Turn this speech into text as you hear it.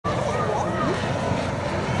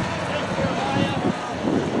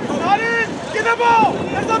ball!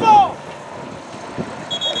 There's the ball!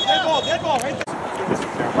 Dead ball right there.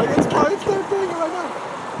 Like it's pipes they're big right now.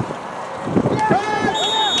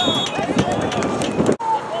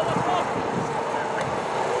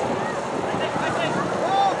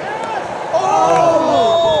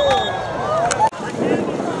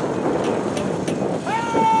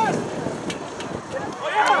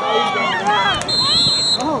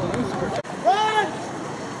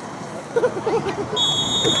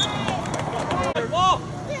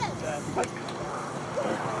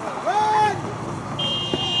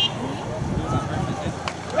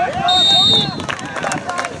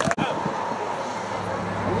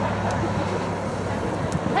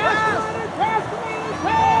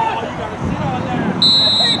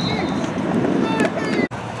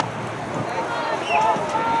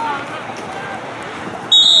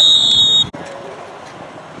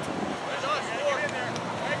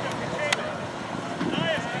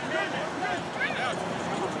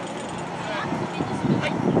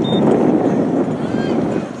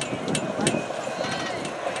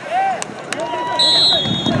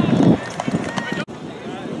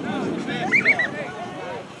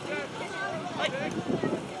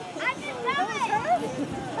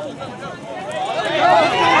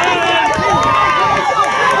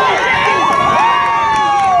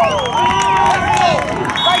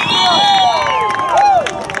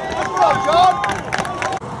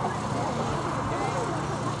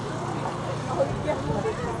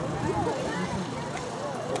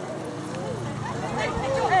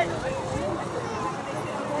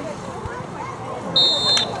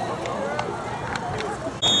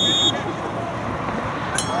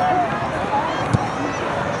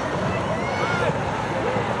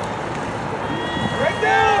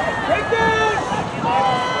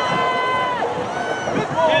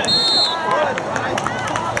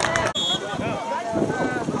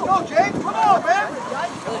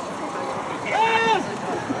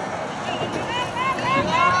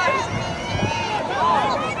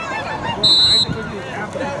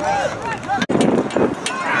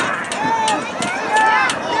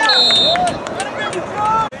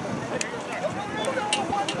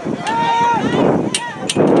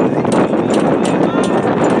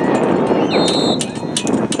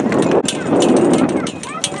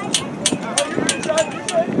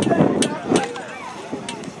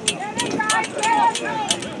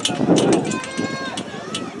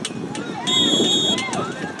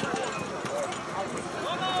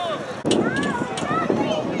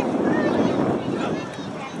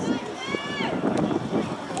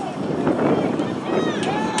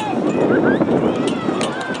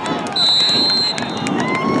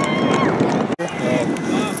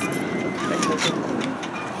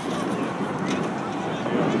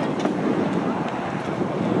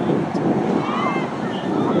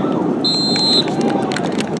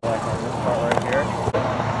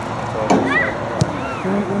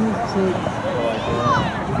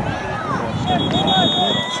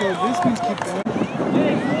 So this means keep going.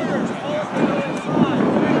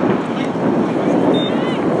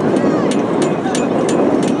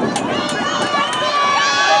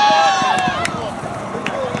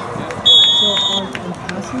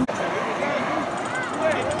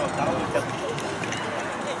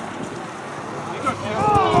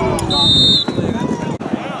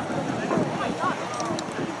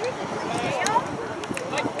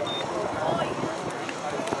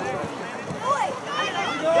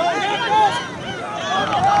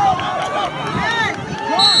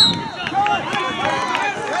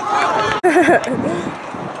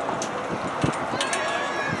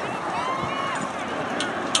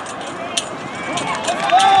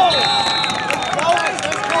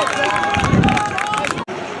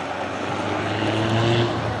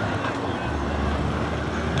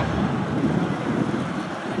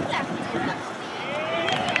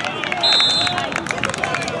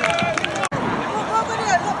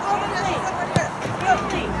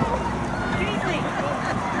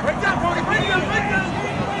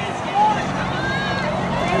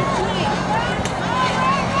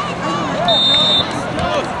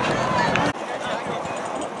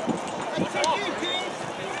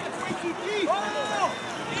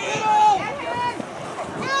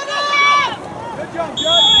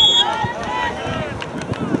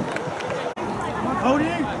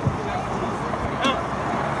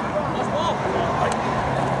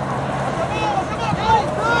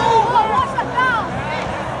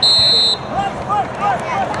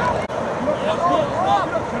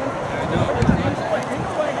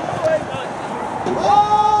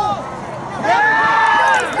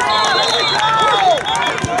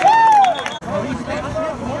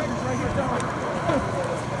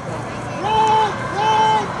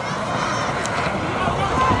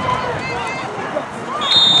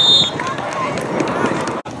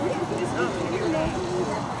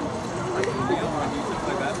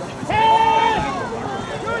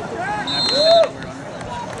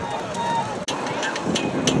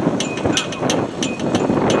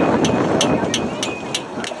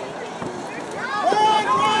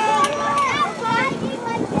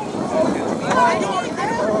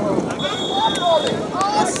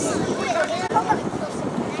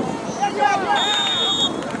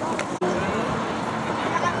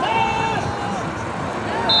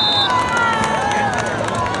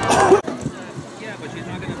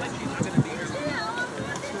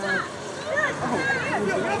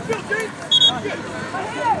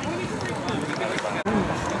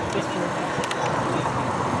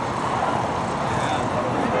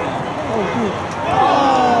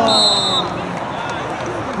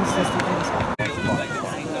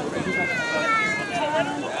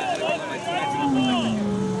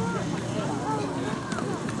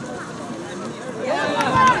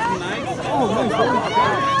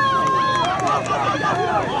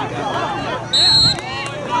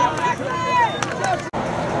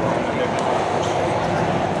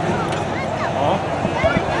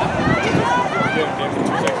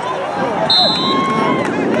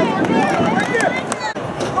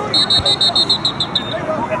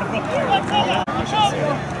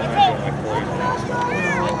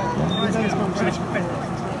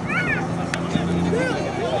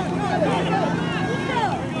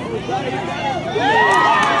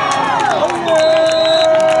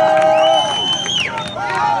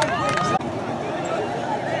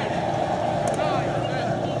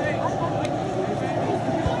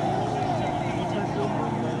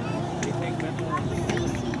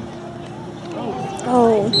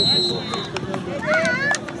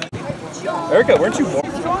 Erica, weren't you born?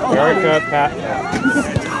 Erica, Pat.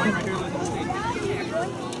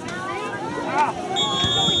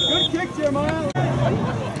 Good kick, Jeremiah.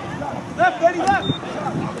 Left, Eddie, left.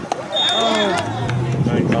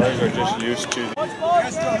 Nine colors are just used to the...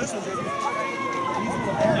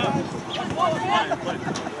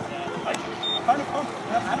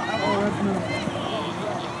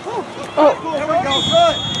 Oh, there we go.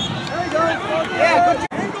 Good. There you go. Yeah, good.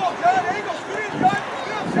 Angle, good. Angle. Scoot in, John.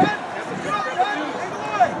 Scoot up, John. Scoot up, John. Angle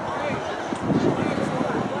away.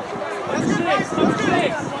 That's good, Mace. That's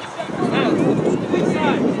good.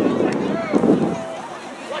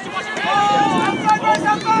 Outside, Mace.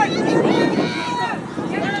 Outside.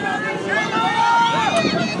 Yeah, good.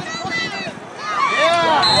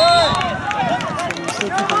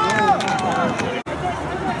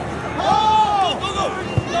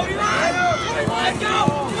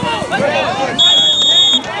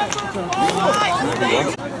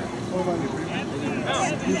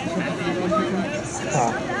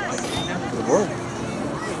 Good work.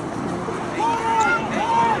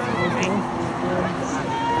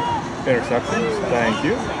 Interceptions. Thank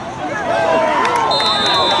you.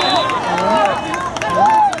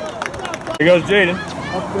 Here goes Jaden.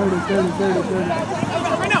 Up 30, 30, 30, 30.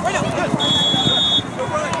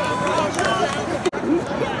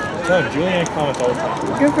 No, Julian comments all the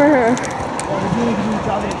time. Good for her.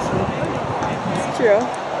 It's true.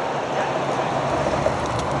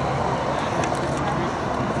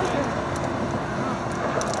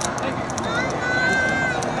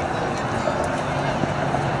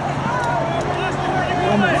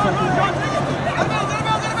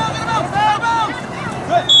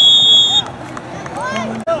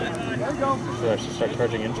 So I should start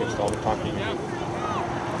charging interest all the talking.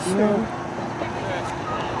 Sure.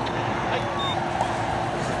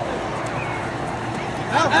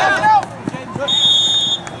 Out!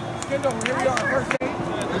 Kendall, here we are. First game.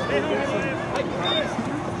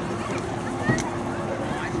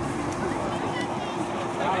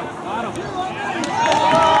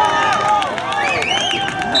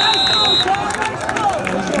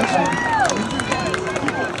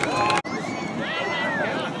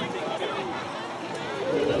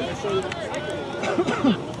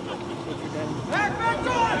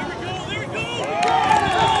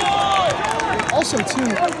 Also, too,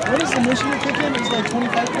 what is the Michigan kick in? It's like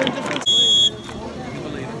 25 point difference?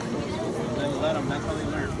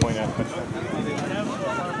 Point out touchdown.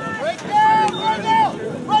 Right now! Right now!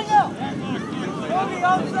 Right now! Tony,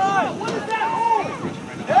 outside! What is that hole?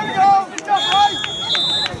 There we go! Good job, guys!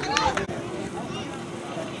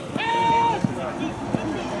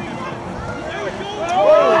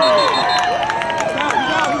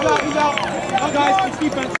 He's out. Go, guys, it's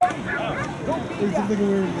defense. It's like a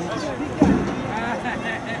weird match.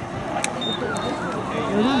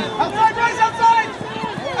 Outside, guys, outside!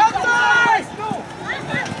 Outside!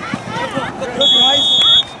 Good, guys.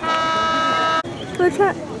 Good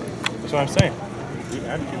try. That's what I'm saying. Good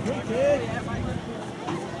attitude.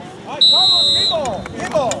 All right, Carlos,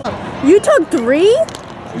 game ball. You took 3?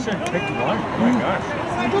 She said take one. Oh my gosh.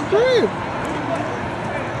 I took 3.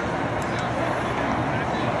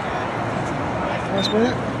 Last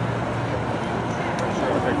minute?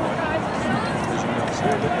 Sure, I'll take one.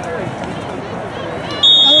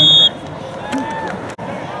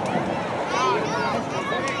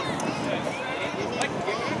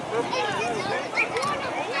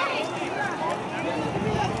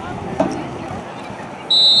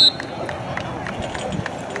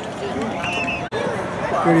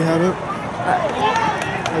 You already have it?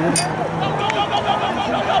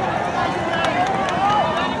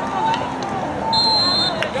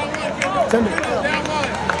 Send it.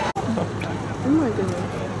 Oh my goodness.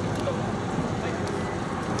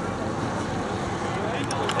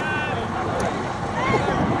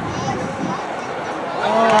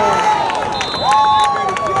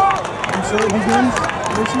 So it begins.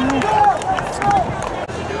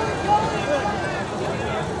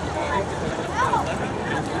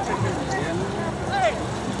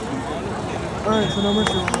 Alright, so no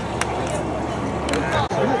mercy.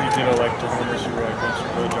 So if we did elect to no mercy right against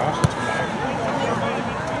Josh, it's fine.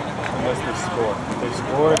 Unless they score. If they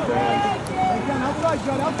score, then... Outside,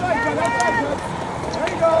 Judd. Outside, Judd. Outside, Judd. There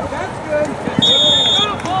you go. That's good.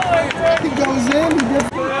 He goes in, he gets...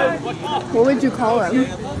 What would you call them?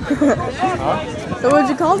 Huh? What would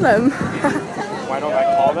you call them? Why don't I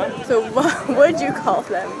call them? So what would you call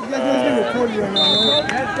them? You guys know he's recording right now,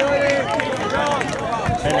 right?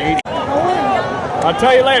 1080. I'll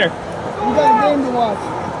tell you later. You got a game to watch.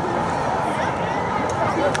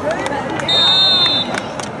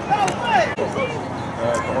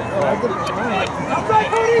 Outside,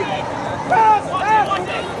 Cody! Pass! Pass!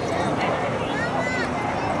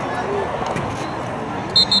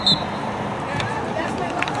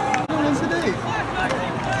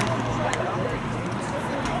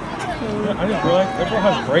 I just realized everyone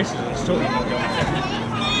has braces and still eating gum.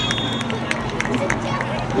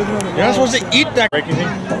 You're not supposed to eat that breaking thing,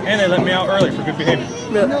 and they let me out early for good behavior.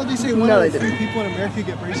 You know, they say one No, out they of 3 didn't. people in America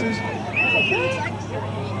get braces.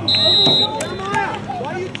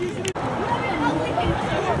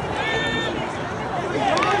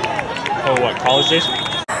 Oh, what, college days?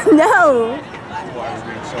 No. Why are we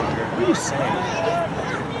being so weird? What are you saying?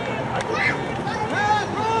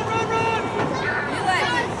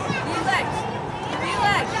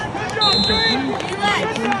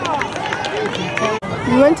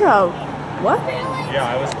 You went to a what? Yeah,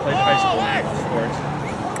 I played high school sports.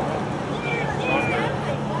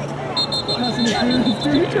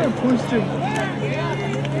 Dude, you trying to push him.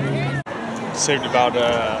 Saved about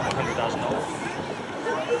 $100,000.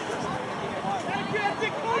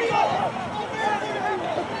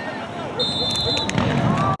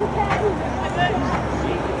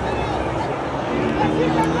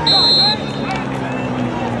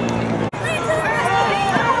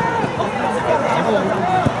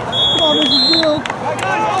 Come on, Mrs. Bill.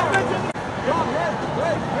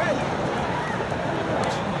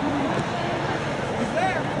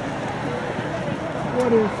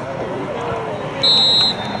 What is?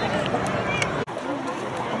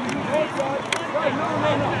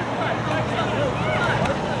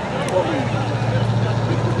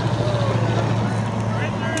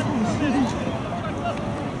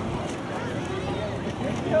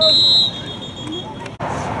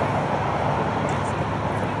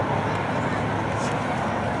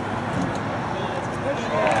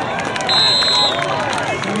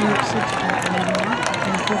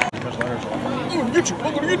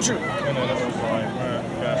 I'm gonna get you. And then it was like,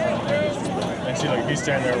 gosh, and see, like, he's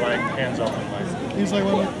standing there, like, hands up and like. He's like,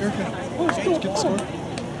 well, Erica, let's get the score.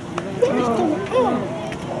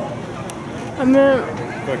 I'm gonna.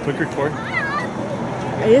 Go ahead, click record.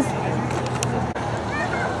 I just.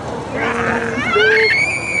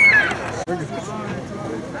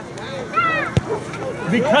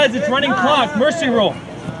 Because it's running clock, mercy rule.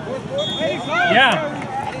 Yeah.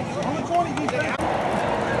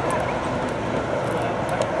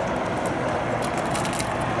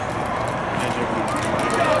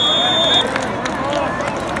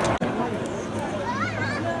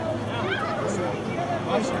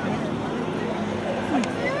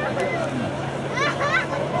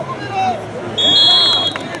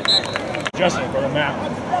 Justin, for the map.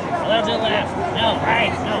 Left and left. No,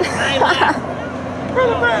 right. No, right, left.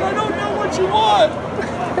 Brother man, I don't know what you want.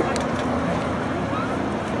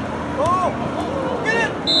 Oh! Get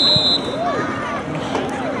it!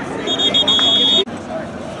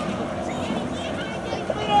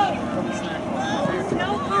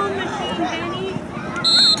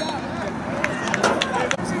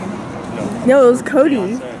 No, it was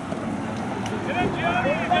Cody.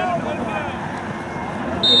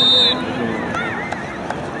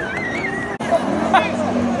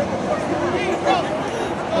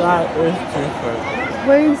 That is too funny.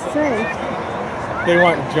 What did he say? They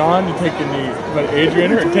want John to take a knee, but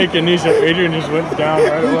Adrian or take a knee, so Adrian just went down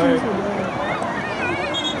right away.